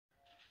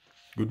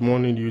Good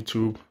morning,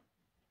 YouTube.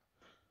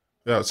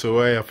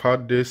 So I have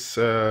had this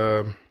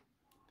this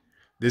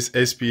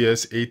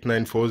XPS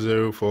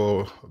 8940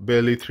 for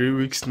barely 3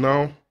 weeks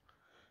now,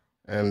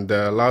 and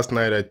last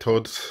night I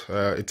thought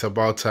it's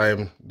about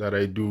time that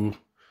I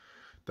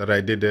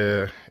did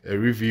a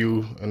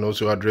review and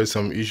also address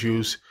some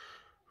issues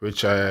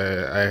which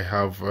I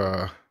have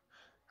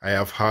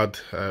had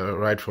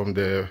right from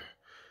the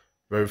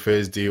very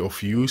first day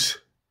of use.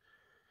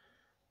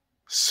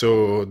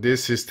 So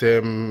this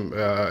system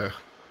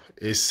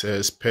is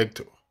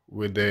spec'd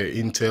with the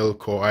Intel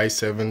Core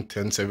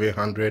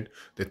i7-10700,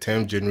 the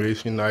 10th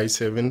generation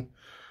i7,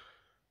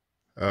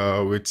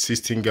 with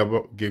 16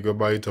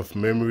 gigabyte of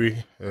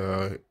memory,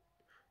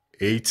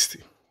 8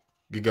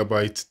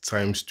 gigabyte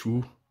times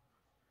 2,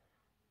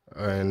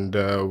 and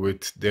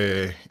with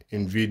the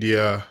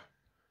Nvidia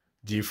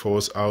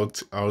Geforce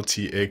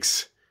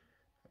RTX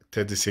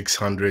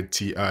 3600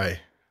 Ti.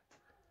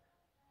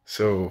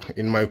 So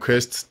in my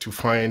quest to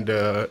find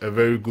a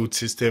very good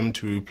system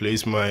to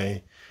replace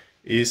my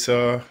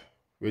Acer,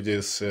 which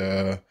is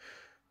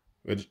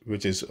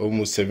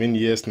almost 7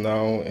 years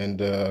now, and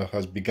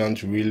has begun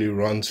to really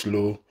run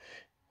slow,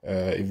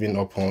 even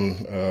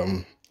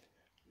upon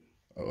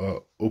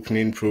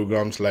opening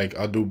programs like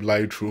Adobe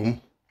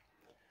Lightroom.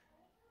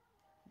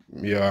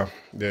 Yeah,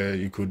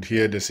 you could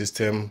hear the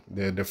system,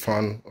 the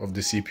fan of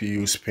the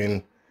CPU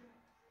spin,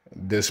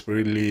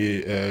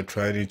 desperately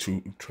trying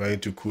to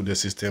cool the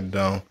system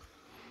down.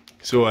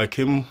 So I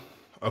came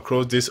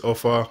across this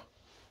offer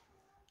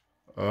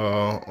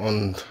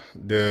on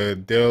the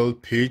Dell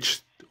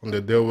page, on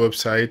the Dell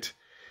website,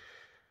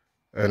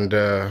 and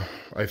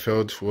I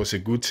felt it was a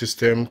good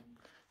system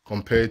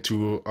compared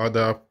to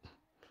other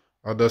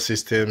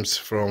systems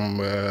from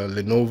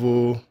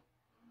Lenovo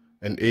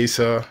and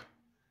Acer.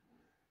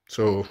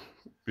 So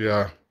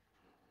yeah,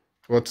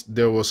 what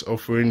Dell was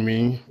offering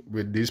me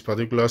with this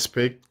particular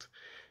spec,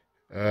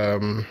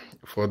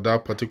 for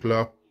that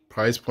particular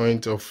price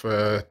point of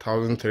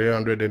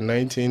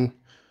 1319,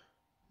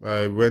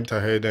 I went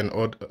ahead and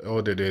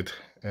ordered it,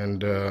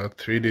 and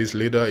 3 days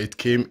later it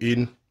came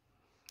in.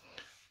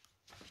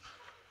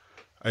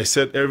 I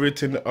set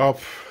everything up,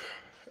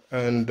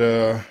 and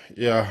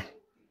yeah,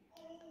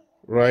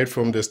 right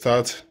from the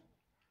start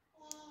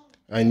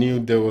I knew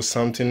there was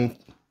something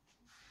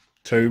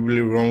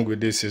terribly wrong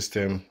with this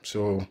system.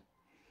 So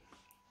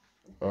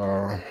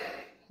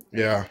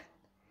yeah,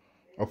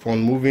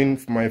 upon moving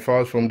my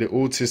files from the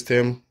old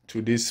system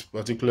to this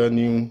particular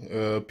new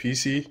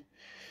PC,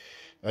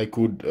 I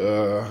could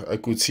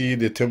see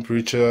the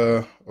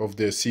temperature of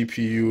the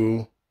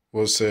CPU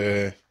was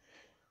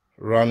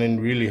running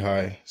really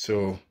high.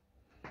 So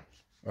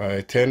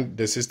I turned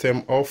the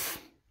system off,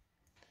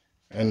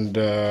 and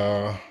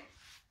I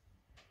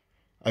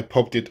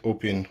popped it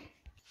open.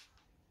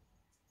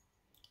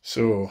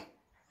 So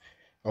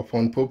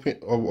upon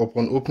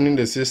opening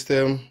the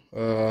system,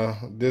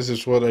 this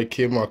is what I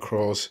came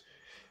across.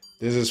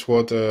 This is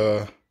what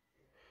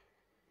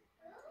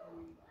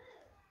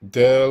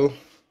Dell,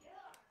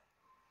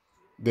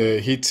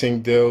 the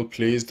heatsink Dell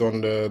placed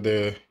on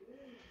the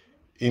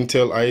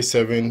Intel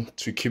i7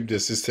 to keep the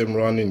system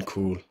running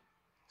cool.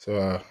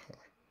 So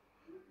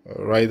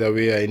right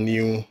away I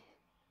knew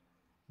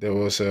there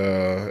was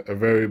a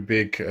very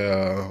big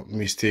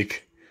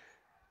mistake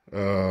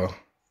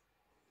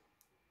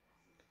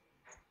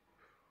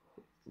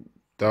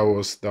that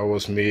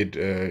was made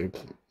in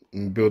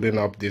building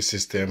up this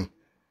system,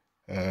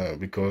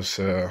 because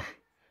there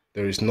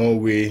is no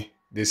way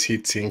this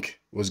heatsink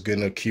was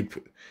gonna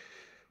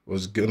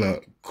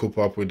cope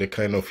up with the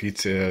kind of heat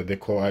the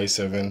Core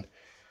i7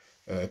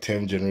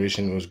 10th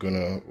generation was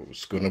gonna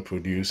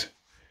produce.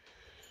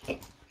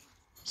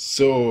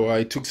 So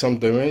I took some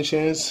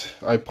dimensions.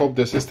 I popped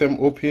the system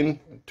open,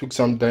 took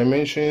some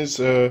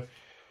dimensions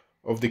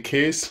of the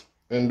case,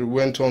 and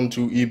went on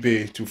to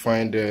eBay to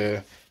find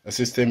a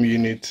system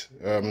unit,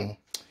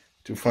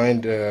 to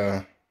find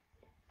a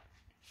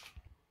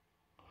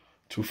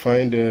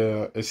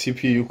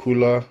CPU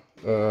cooler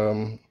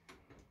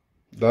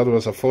that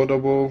was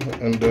affordable,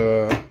 and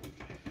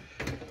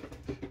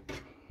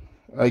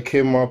I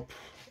came up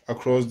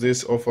across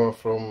this offer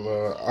from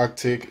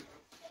Arctic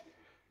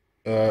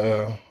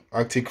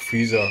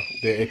Freezer,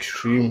 the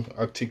Extreme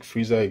Arctic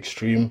Freezer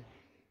Extreme,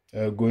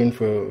 going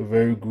for a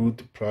very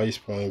good price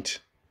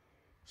point.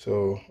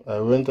 So I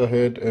went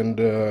ahead, and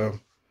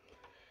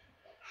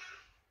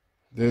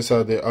these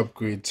are the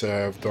upgrades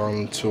I have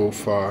done so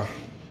far.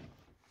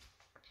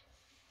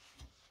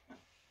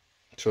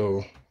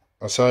 So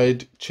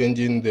aside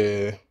changing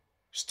the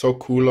stock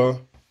cooler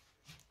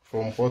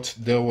from what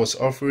Dell was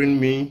offering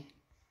me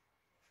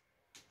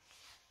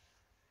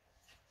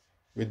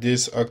with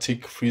this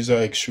Arctic Freezer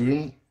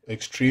Extreme,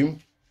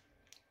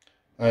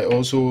 I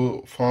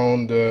also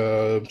found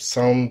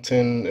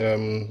something,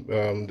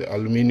 the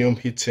aluminum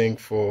heatsink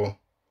for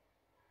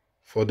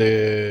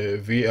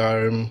the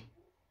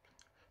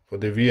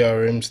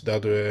VRMs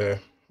that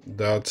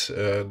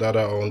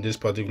are on this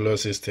particular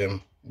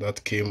system,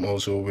 that came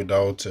also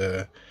without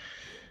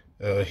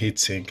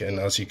heatsink. And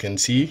as you can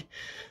see,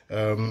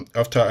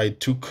 after I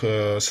took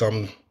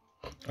the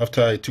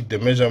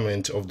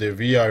measurement of the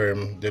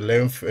VRM, the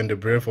length and the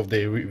breadth of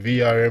the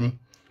VRM,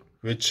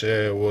 which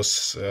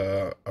was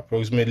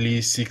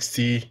approximately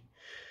 60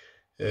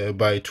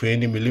 by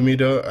 20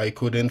 millimeter, I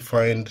couldn't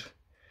find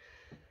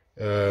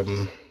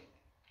the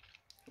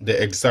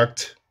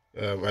exact.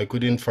 I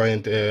couldn't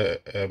find a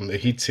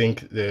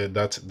heatsink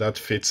that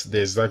fits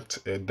the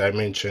exact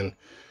dimension.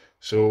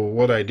 So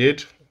what I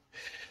did,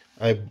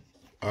 I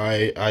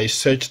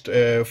searched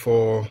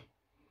for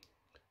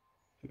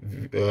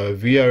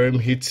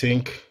VRM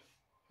heatsink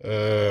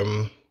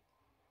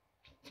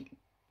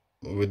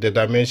with the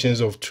dimensions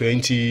of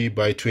 20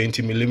 by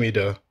 20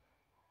 millimeter,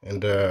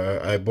 and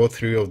I bought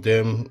 3 of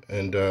them,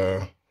 and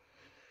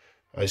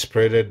I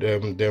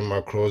spreaded them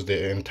across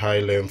the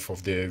entire length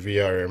of the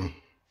VRM.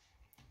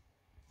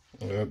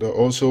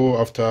 Also,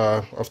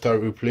 after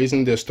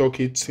replacing the stock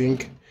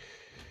heatsink,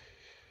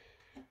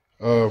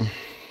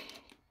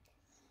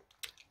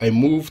 I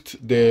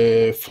moved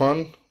the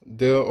fan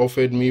they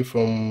offered me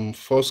from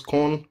first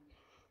con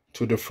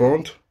to the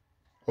front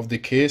of the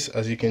case,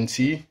 as you can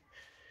see,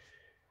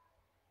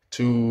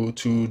 to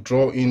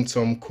draw in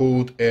some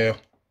cold air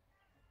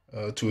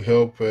to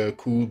help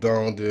cool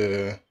down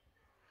the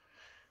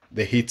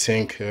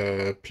heatsink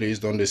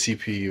placed on the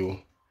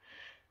CPU.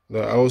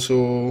 I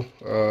also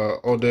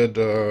ordered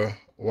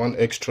one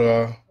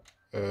extra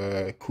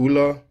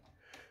cooler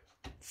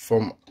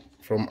from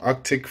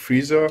Arctic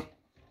Freezer,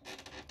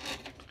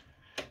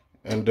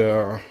 and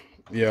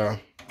yeah,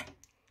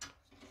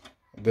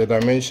 the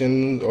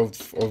dimension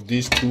of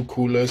these 2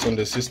 coolers on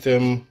the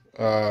system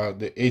are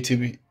the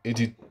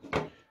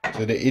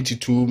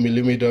 82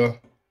 millimeter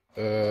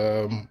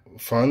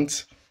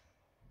fans,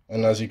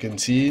 and as you can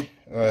see,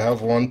 I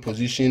have one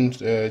positioned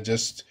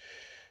just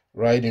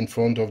right in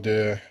front of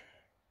the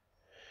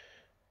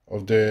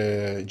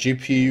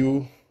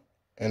GPU,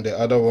 and the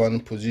other one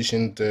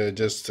positioned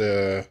just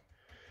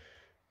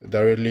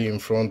directly in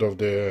front of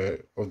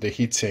the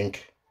heatsink.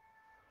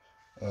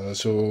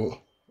 So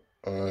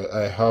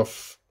I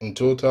have in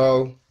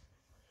total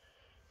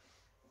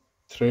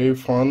 3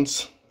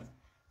 fans,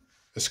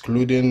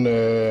 excluding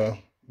the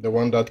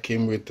one that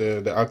came with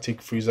the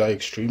Arctic Freezer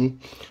Extreme.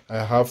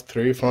 I have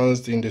 3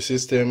 fans in the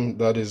system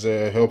that is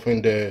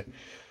helping the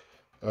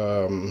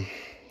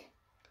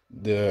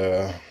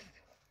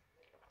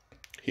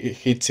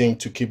heatsink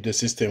to keep the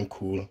system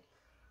cool.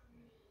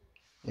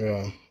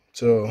 Yeah,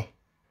 so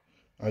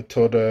I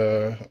thought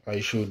I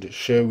should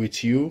share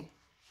with you.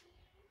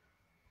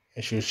 I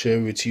should share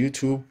with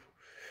YouTube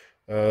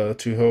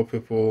to help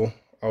people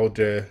out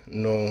there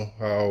know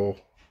how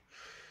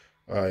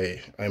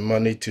I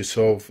managed to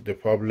solve the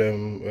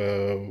problem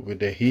with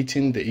the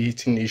heating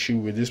issue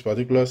with this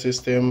particular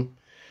system,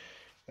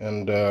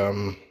 and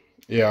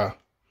yeah,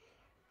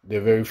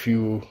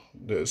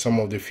 some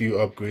of the few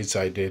upgrades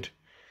I did.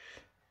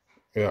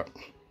 Yeah,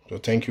 so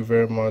thank you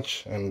very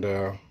much, and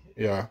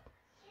yeah,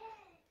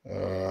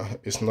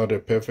 it's not a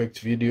perfect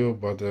video,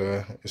 but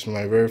it's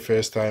my very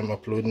first time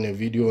uploading a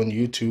video on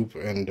YouTube,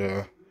 and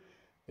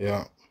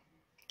yeah,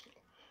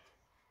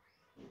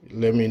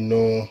 let me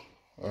know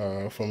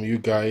from you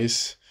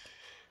guys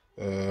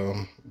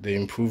the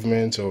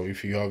improvements, or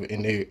if you have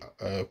any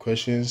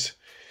questions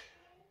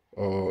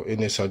or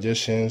any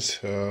suggestions,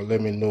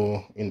 let me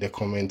know in the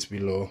comments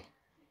below.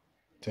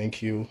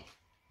 Thank you,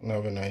 and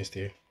have a nice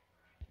day.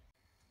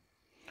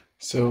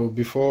 So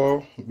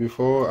before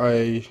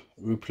I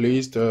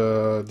replaced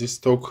this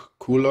stock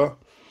cooler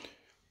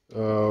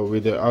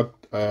with the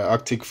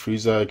Arctic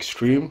Freezer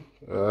Extreme,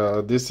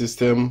 this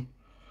system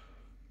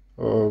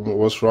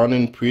was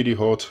running pretty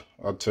hot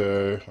at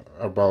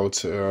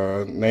about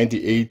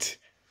 98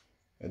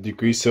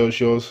 degrees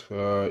Celsius,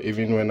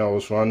 even when I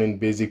was running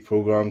basic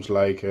programs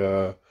like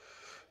the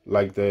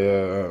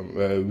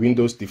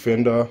Windows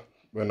Defender,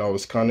 when I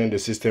was scanning the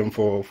system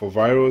for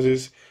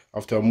viruses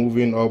after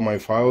moving all my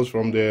files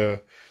from the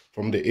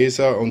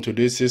Acer onto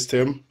this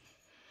system.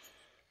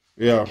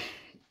 Yeah,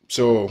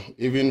 so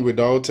even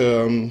without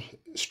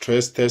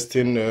stress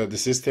testing the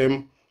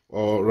system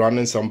or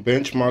running some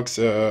benchmarks,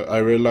 I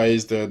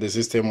realized the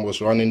system was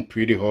running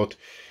pretty hot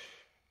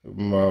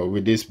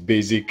with this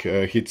basic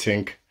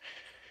heatsink.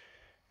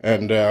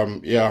 And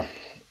yeah,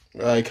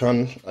 I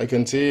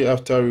can say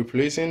after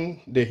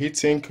replacing the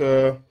heatsink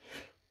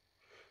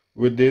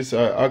with this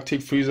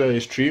Arctic Freezer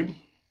Extreme,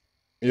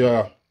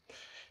 yeah,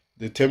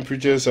 the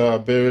temperatures are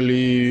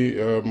barely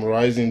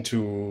rising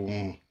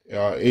to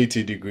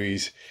 80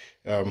 degrees.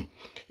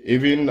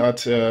 Even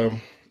at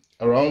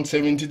around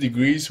 70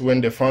 degrees,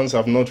 when the fans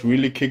have not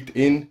really kicked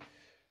in,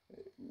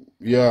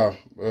 yeah,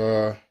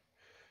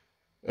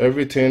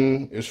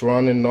 everything is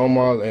running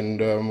normal. And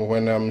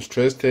when I'm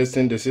stress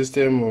testing the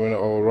system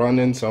or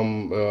running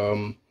some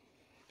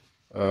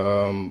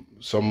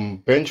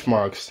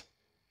benchmarks,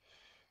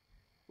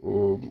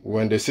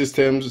 when the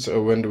systems,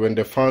 when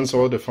the fans,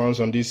 all the fans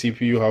on this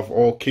CPU have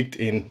all kicked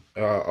in,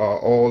 are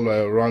all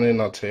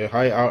running at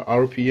high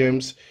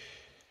RPMs,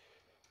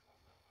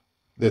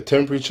 the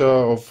temperature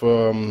of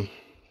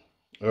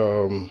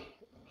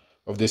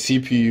the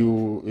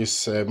CPU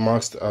is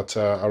maxed at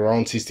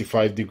around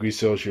 65 degrees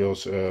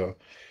Celsius,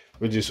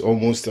 which is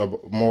almost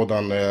more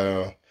than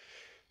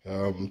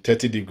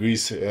 30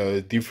 degrees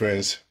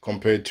difference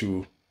compared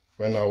to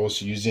when I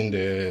was using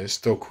the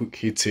stock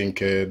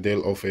heatsink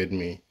Dell offered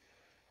me.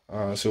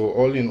 So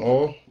all in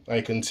all,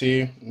 I can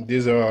say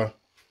these are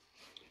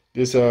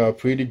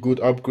pretty good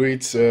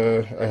upgrades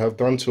I have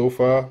done so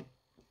far,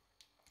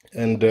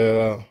 and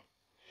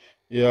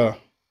yeah,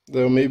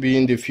 maybe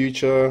in the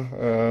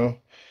future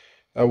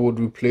I would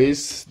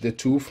replace the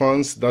two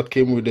fans that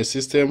came with the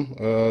system,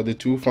 the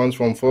two fans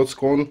from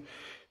Foxconn,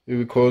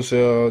 because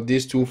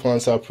these two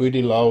fans are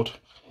pretty loud.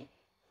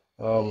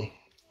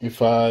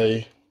 If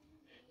I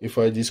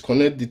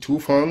disconnect the two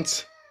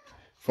fans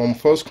from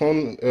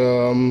Foxconn,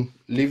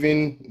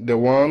 leaving the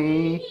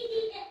one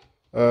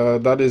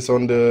that is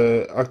on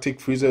the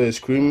Arctic freezer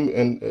extreme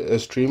and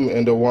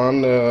the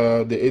one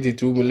the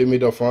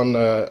 82mm fan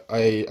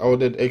I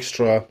ordered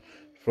extra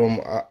from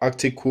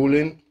Arctic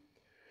cooling,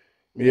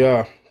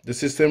 yeah, the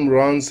system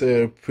runs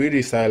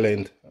pretty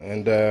silent.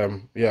 And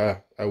yeah,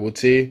 I would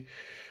say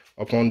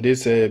upon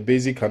this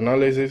basic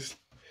analysis,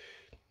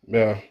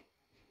 yeah,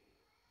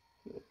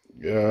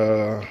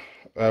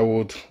 I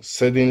would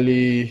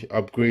certainly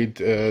upgrade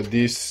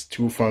these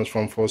two fans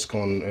from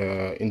Foxconn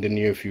in the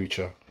near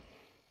future.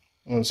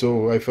 And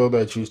so I felt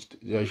that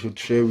I should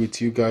share with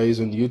you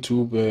guys on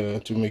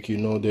YouTube to make you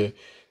know the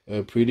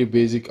pretty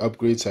basic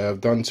upgrades I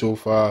have done so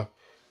far,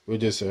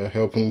 which is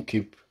helping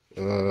keep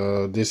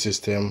this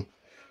system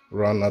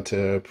run at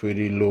a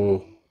pretty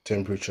low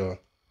temperature.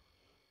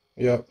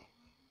 Yeah,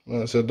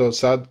 so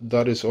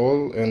that is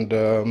all. And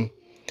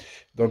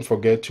don't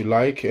forget to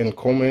like and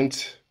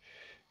comment,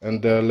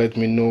 and let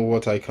me know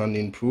what I can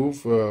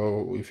improve.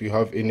 If you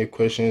have any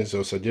questions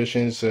or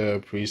suggestions,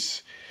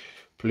 please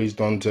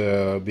don't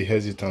be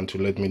hesitant to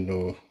let me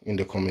know in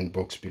the comment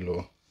box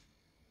below.